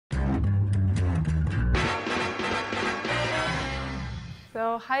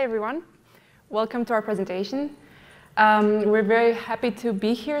So, hi everyone. Welcome to our presentation. We're very happy to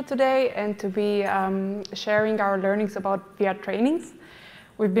be here today and to be sharing our learnings about VR trainings.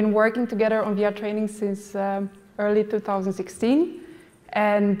 We've been working together on VR training since early 2016,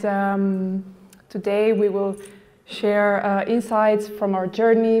 and today we will share insights from our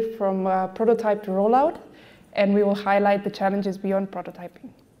journey from prototype to rollout, and we will highlight the challenges beyond prototyping.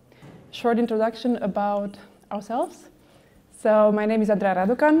 Short introduction about ourselves. So my name is Andreea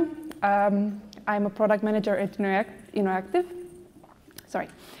Raducan. I'm a product manager at Innoactive.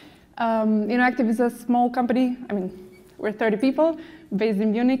 Innoactive is a small company. I mean, we're 30 people based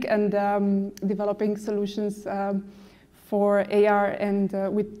in Munich and developing solutions for AR and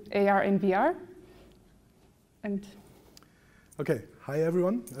with AR and VR. Okay, hi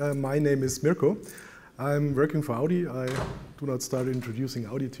everyone. My name is Mirko. I'm working for Audi. I do not start introducing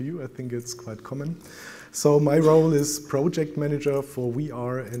Audi to you. I think it's quite common. So my role is project manager for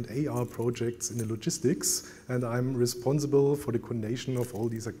VR and AR projects in the logistics, and I'm responsible for the coordination of all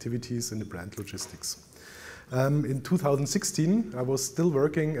these activities in the brand logistics. In 2016, I was still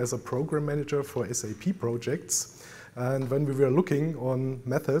working as a program manager for SAP projects. And when we were looking on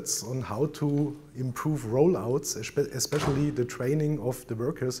methods on how to improve rollouts, especially the training of the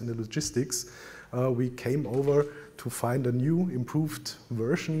workers in the logistics, we came over to find a new improved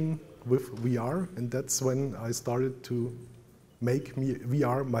version with VR, and that's when I started to make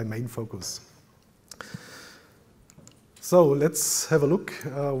VR my main focus. So let's have a look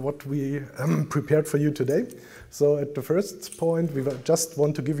what we prepared for you today. So at the first point, we just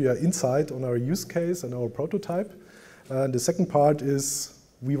want to give you an insight on our use case and our prototype. The second part is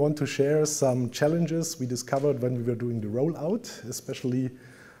we want to share some challenges we discovered when we were doing the rollout, especially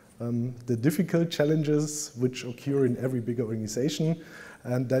the difficult challenges which occur in every big organization,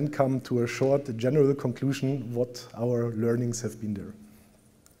 and then come to a short general conclusion what our learnings have been there.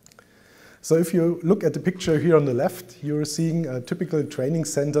 So if you look at the picture here on the left, you're seeing a typical training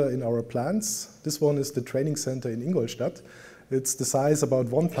center in our plants. This one is the training center in Ingolstadt. It's the size about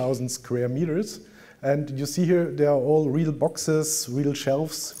 1,000 square meters. And you see here, they are all real boxes, real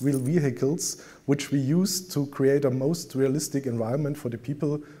shelves, real vehicles, which we use to create a most realistic environment for the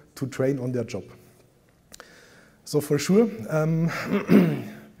people to train on their job. So for sure,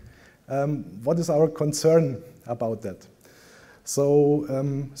 what is our concern about that?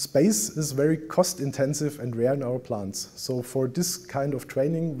 So space is very cost intensive and rare in our plants. So for this kind of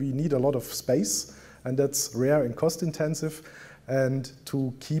training, we need a lot of space, and that's rare and cost intensive. And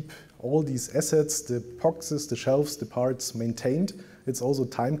to keep all these assets, the boxes, the shelves, the parts maintained, it's also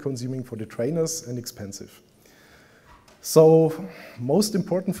time consuming for the trainers and expensive. So most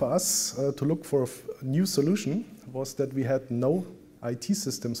important for us to look for a new solution was that we had no IT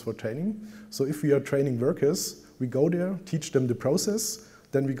systems for training. So if we are training workers, we go there, teach them the process,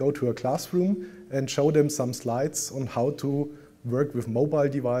 then we go to a classroom and show them some slides on how to work with mobile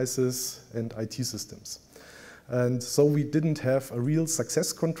devices and IT systems. And so we didn't have a real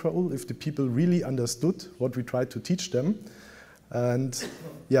success control if the people really understood what we tried to teach them. And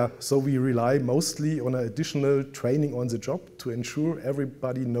yeah, so we rely mostly on additional training on the job to ensure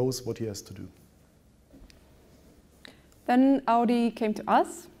everybody knows what he has to do. Then Audi came to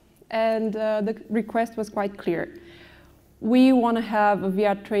us, and the request was quite clear. We want to have a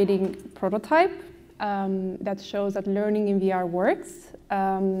VR training prototype that shows that learning in VR works,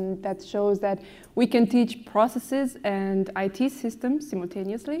 that shows that we can teach processes and IT systems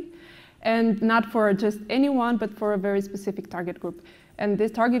simultaneously, and not for just anyone, but for a very specific target group. And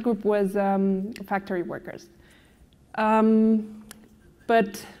this target group was factory workers.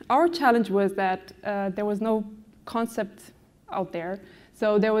 But our challenge was that there was no concept out there.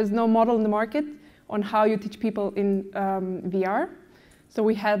 So there was no model in the market on how you teach people in VR. So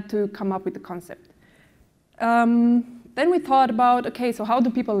we had to come up with the concept. Then we thought about, okay, so how do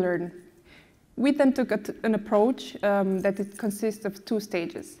people learn? We then took an approach that it consists of two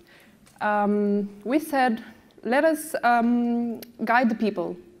stages. We said, let us guide the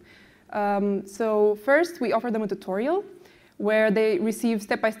people. So first, we offer them a tutorial where they receive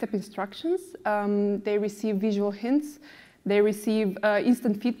step-by-step instructions. They receive visual hints. They receive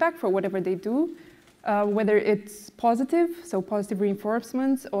instant feedback for whatever they do, whether it's positive, so positive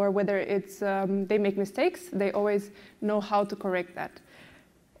reinforcements, or whether it's they make mistakes. They always know how to correct that.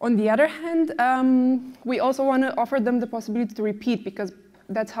 On the other hand, we also want to offer them the possibility to repeat, because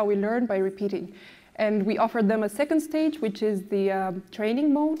that's how we learn, by repeating. And we offered them a second stage, which is the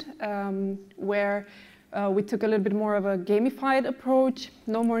training mode, where we took a little bit more of a gamified approach,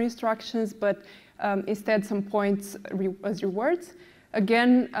 no more instructions, but instead some points as rewards.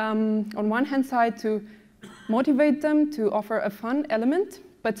 Again, on one hand side, to motivate them to offer a fun element,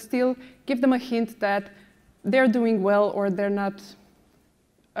 but still give them a hint that they're doing well or they're not,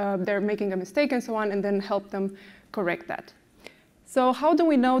 they're making a mistake and so on, and then help them correct that. So how do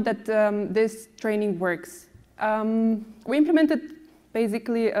we know that this training works? We implemented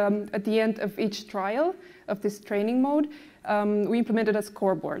basically at the end of each trial of this training mode, we implemented a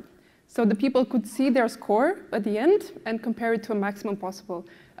scoreboard. So the people could see their score at the end and compare it to a maximum possible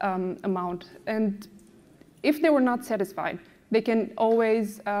amount. And if they were not satisfied, they can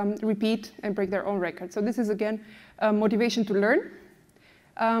always repeat and break their own record. So this is, again, motivation to learn.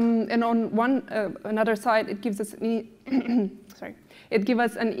 And on another side, it gives us it gives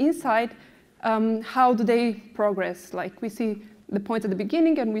us an insight how do they progress. Like we see the points at the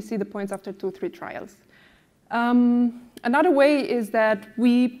beginning and we see the points after 2 or 3 trials. Another way is that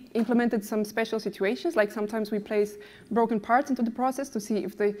we implemented some special situations, like sometimes we place broken parts into the process to see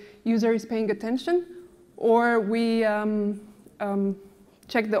if the user is paying attention, or we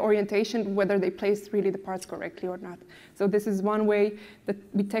check the orientation, whether they placed really the parts correctly or not. So this is one way that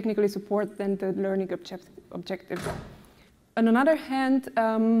we technically support then the learning objective. On another hand,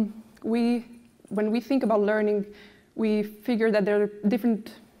 when we think about learning, we figure that there are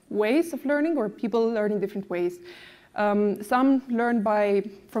different ways of learning, or people learn in different ways. Some learn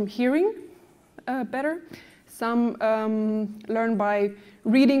from hearing better. Some learn by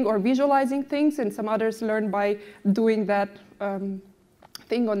reading or visualizing things, and some others learn by doing that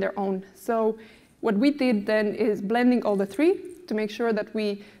thing on their own. So what we did then is blending all the 3 to make sure that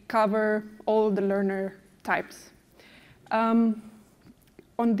we cover all the learner types. On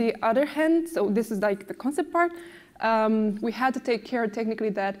the other hand, so this is like the concept part, we had to take care technically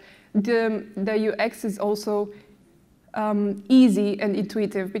that the UX is also easy and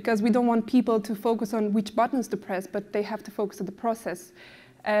intuitive, because we don't want people to focus on which buttons to press, but they have to focus on the process.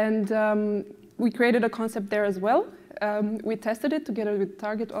 And we created a concept there as well. We tested it together with the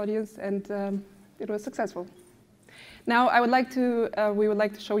target audience, and it was successful. Now we would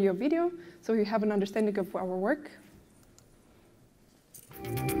like to show you a video so you have an understanding of our work.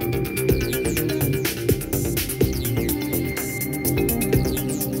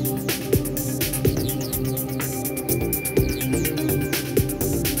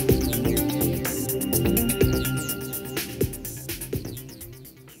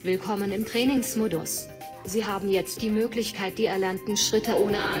 Willkommen im Trainingsmodus. Sie haben jetzt die Möglichkeit, die erlernten Schritte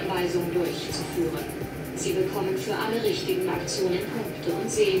ohne Anweisung durchzuführen. Sie bekommen für alle richtigen Aktionen Punkte und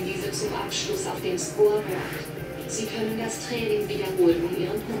sehen diese zum Abschluss auf dem Scoreboard. Sie können das Training wiederholen, um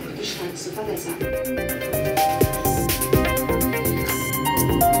Ihren Punktestand zu verbessern.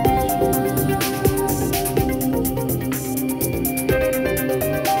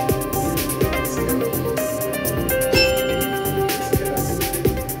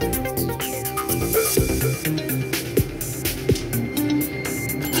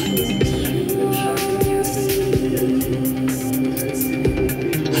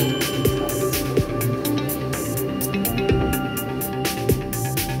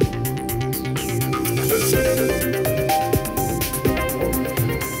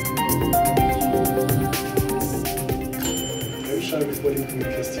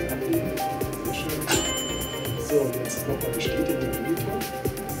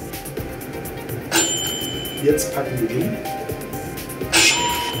 Jetzt packen wir hin.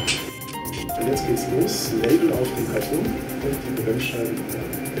 Und jetzt geht's los. Label auf den Karton und die Bremsscheiben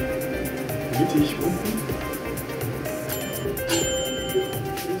mittig unten.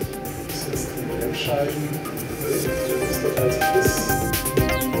 Das ist die Bremsscheiben. Das wird als Plus.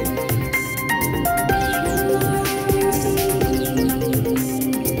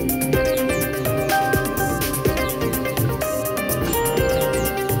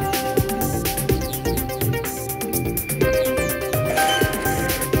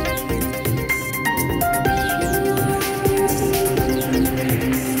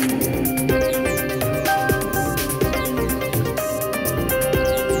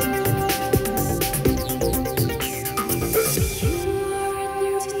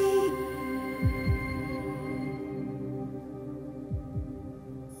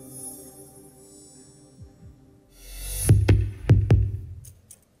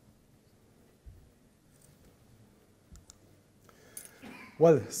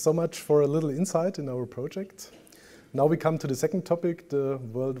 Well, so much for a little insight in our project. Now we come to the second topic, the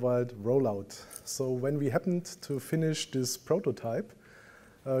worldwide rollout. So when we happened to finish this prototype,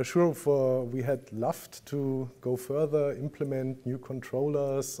 we had loved to go further, implement new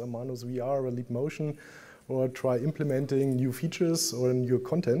controllers, Manus VR or Leap Motion, or try implementing new features or new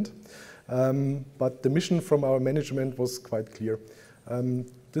content. But the mission from our management was quite clear.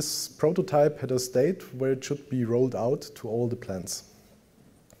 this prototype had a state where it should be rolled out to all the plants.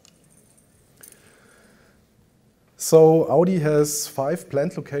 So Audi has 5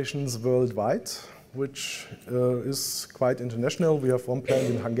 plant locations worldwide, which is quite international. We have one plant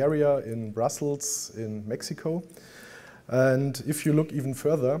in Hungary, in Brussels, in Mexico. And if you look even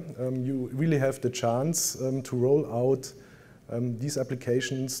further, you really have the chance to roll out these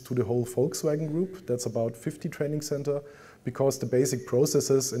applications to the whole Volkswagen Group. That's about 50 training centers, because the basic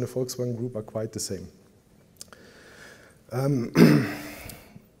processes in the Volkswagen Group are quite the same.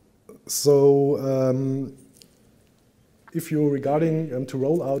 If you're regarding to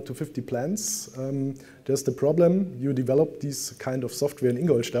roll out to 50 plants, there's the problem. You develop this kind of software in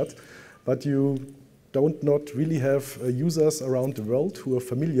Ingolstadt, but you not really have users around the world who are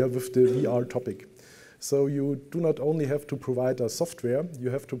familiar with the VR topic. So you do not only have to provide a software, you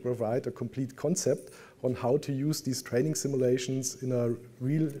have to provide a complete concept on how to use these training simulations in a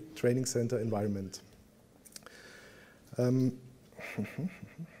real training center environment.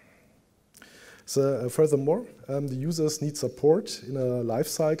 So furthermore, the users need support in a life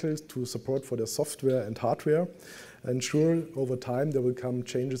cycle to support for their software and hardware. And sure, over time there will come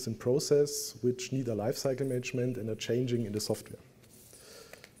changes in process which need a life cycle management and a changing in the software.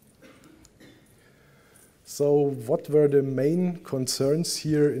 So what were the main concerns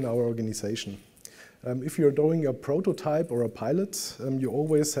here in our organization? If you're doing a prototype or a pilot, you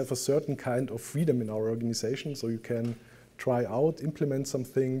always have a certain kind of freedom in our organization, so you can try out, implement some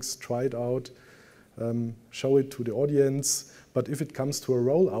things, try it out, show it to the audience. But if it comes to a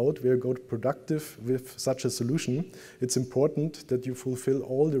rollout where you go productive with such a solution, it's important that you fulfill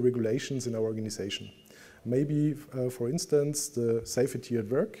all the regulations in our organization. Maybe, for instance, the safety at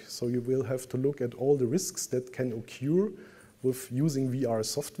work. So you will have to look at all the risks that can occur with using VR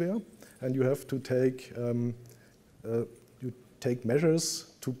software, and you have to take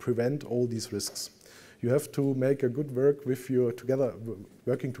measures to prevent all these risks. You have to make a good work with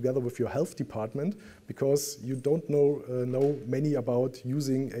working together with your health department, because you don't know many about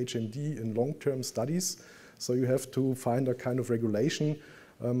using HMD in long-term studies. So you have to find a kind of regulation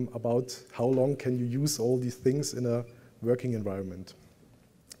about how long can you use all these things in a working environment.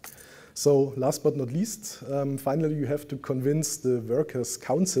 So last but not least, finally you have to convince the workers'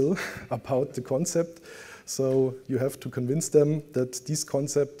 council about the concept. So you have to convince them that this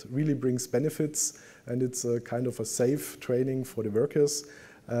concept really brings benefits, and it's a kind of a safe training for the workers,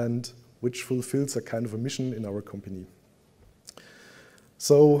 and which fulfills a kind of a mission in our company.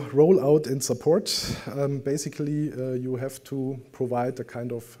 So rollout and support. Basically, you have to provide a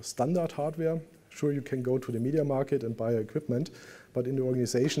kind of standard hardware. Sure, you can go to the media market and buy equipment, but in the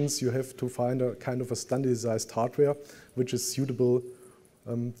organizations, you have to find a kind of a standardized hardware which is suitable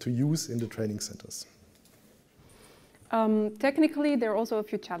to use in the training centers. Technically, there are also a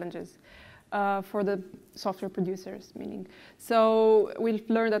few challenges for the software producers, meaning. So we've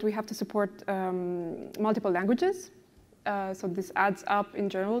learned that we have to support multiple languages. So this adds up in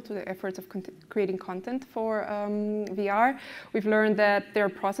general to the efforts of creating content for VR. We've learned that there are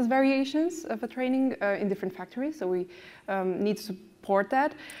process variations of a training in different factories, so we need to support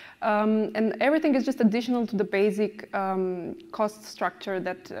that. And everything is just additional to the basic cost structure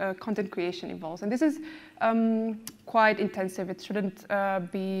that content creation involves. And this is quite intensive. It shouldn't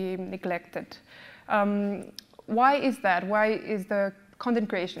be neglected. Why is that? Why is the content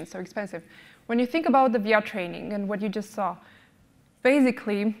creation so expensive? When you think about the VR training and what you just saw,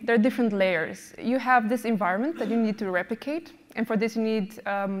 basically, there are different layers. You have this environment that you need to replicate, and for this you need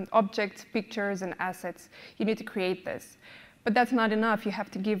objects, pictures, and assets. You need to create this. But that's not enough. You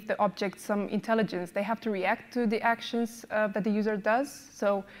have to give the objects some intelligence. They have to react to the actions that the user does.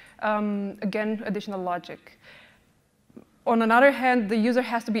 So again, additional logic. On another hand, the user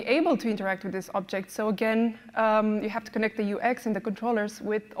has to be able to interact with this object. So again, you have to connect the UX and the controllers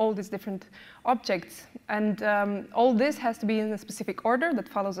with all these different objects. And all this has to be in a specific order that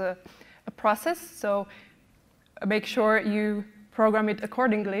follows a process. So make sure you program it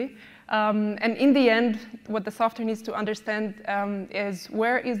accordingly. And in the end, what the software needs to understand is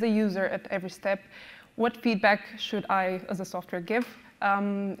where is the user at every step? What feedback should I, as a software, give?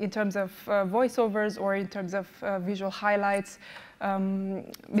 In terms of voiceovers or in terms of visual highlights,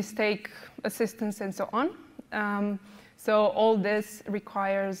 mistake assistance, and so on. So all this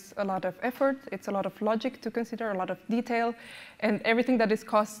requires a lot of effort. It's a lot of logic to consider, a lot of detail, and everything that is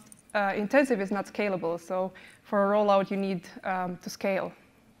cost intensive is not scalable. So for a rollout, you need to scale.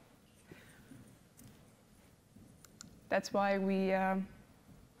 That's why we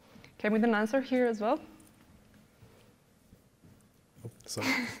came with an answer here as well. Oh, sorry.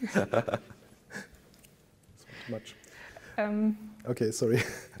 Too much. Okay, sorry.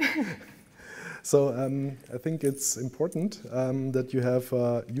 So I think it's important that you have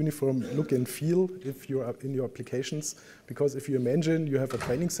a uniform look and feel if you're in your applications, because if you imagine you have a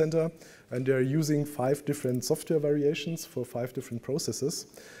training center and they're using 5 different software variations for 5 different processes,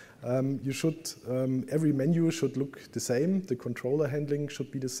 every menu should look the same, the controller handling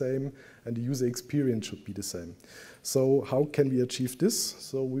should be the same, and the user experience should be the same. So how can we achieve this?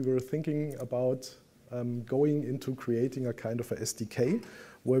 So we were thinking about going into creating a kind of a SDK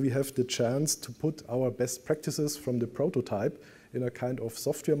where we have the chance to put our best practices from the prototype in a kind of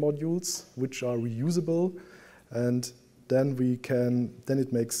software modules which are reusable, and then we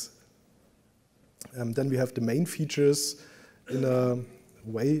have the main features in a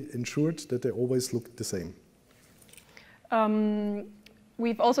way ensured that they always look the same.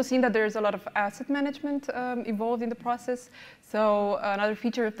 We've also seen that there's a lot of asset management involved in the process. So another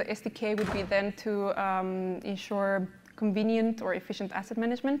feature of the SDK would be then to ensure convenient or efficient asset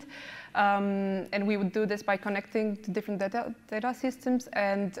management. And we would do this by connecting to different data systems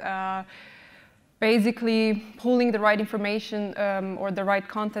and basically pulling the right information or the right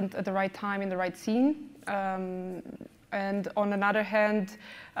content at the right time in the right scene. And on another hand,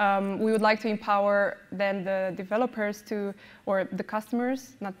 we would like to empower then the developers or the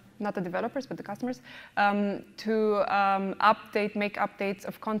customers, not the developers, but the customers, to make updates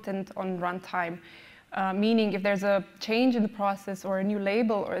of content on runtime. Meaning if there's a change in the process or a new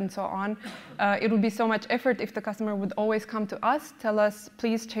label and so on, it would be so much effort if the customer would always come to us, tell us,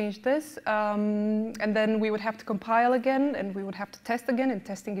 please change this, and then we would have to compile again and we would have to test again, and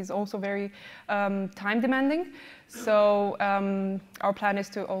testing is also very time demanding. So our plan is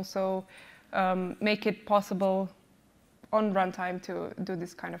to also make it possible on runtime to do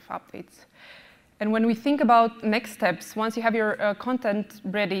this kind of updates. And when we think about next steps, once you have your content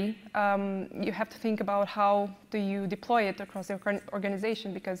ready, you have to think about how do you deploy it across your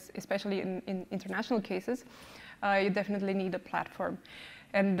organization, because especially in international cases, you definitely need a platform.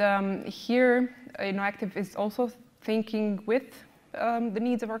 And here, Innoactive is also thinking with the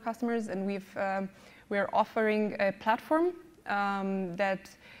needs of our customers, and we're offering a platform that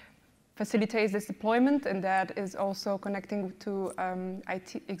facilitates this deployment, and that is also connecting to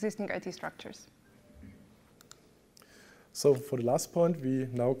existing IT structures. So for the last point, we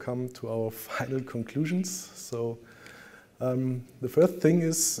now come to our final conclusions. So the first thing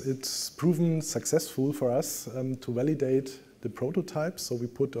is it's proven successful for us to validate the prototype. So we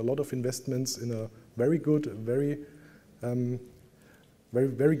put a lot of investments in a very good, very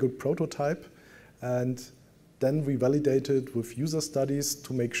good prototype. And then we validated with user studies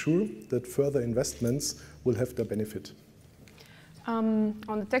to make sure that further investments will have their benefit. On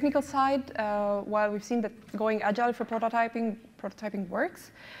the technical side, while we've seen that going agile for prototyping works,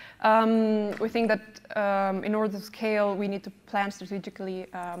 we think that in order to scale, we need to plan strategically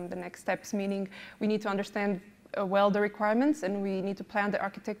the next steps, meaning we need to understand well the requirements, and we need to plan the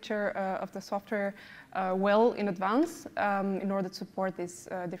architecture of the software well in advance in order to support these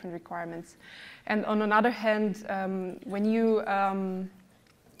different requirements. And on another hand, when you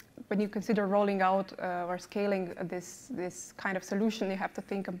consider rolling out or scaling this kind of solution, you have to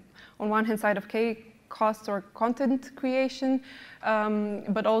think on one hand side of cost or content creation,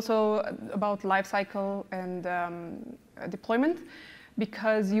 but also about lifecycle and deployment,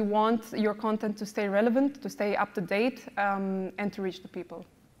 because you want your content to stay relevant, to stay up to date, and to reach the people.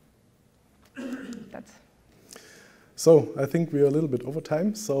 That's. So I think we are a little bit over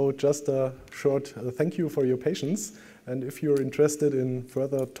time, so just a short thank you for your patience. And if you're interested in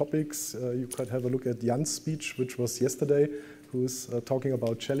further topics, you could have a look at Jan's speech, which was yesterday, who's talking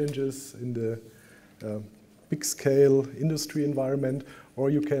about challenges in the big-scale industry environment, or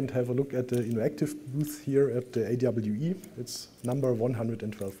you can have a look at the Innoactive booth here at the AWE. It's number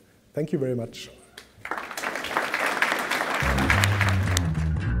 112. Thank you very much.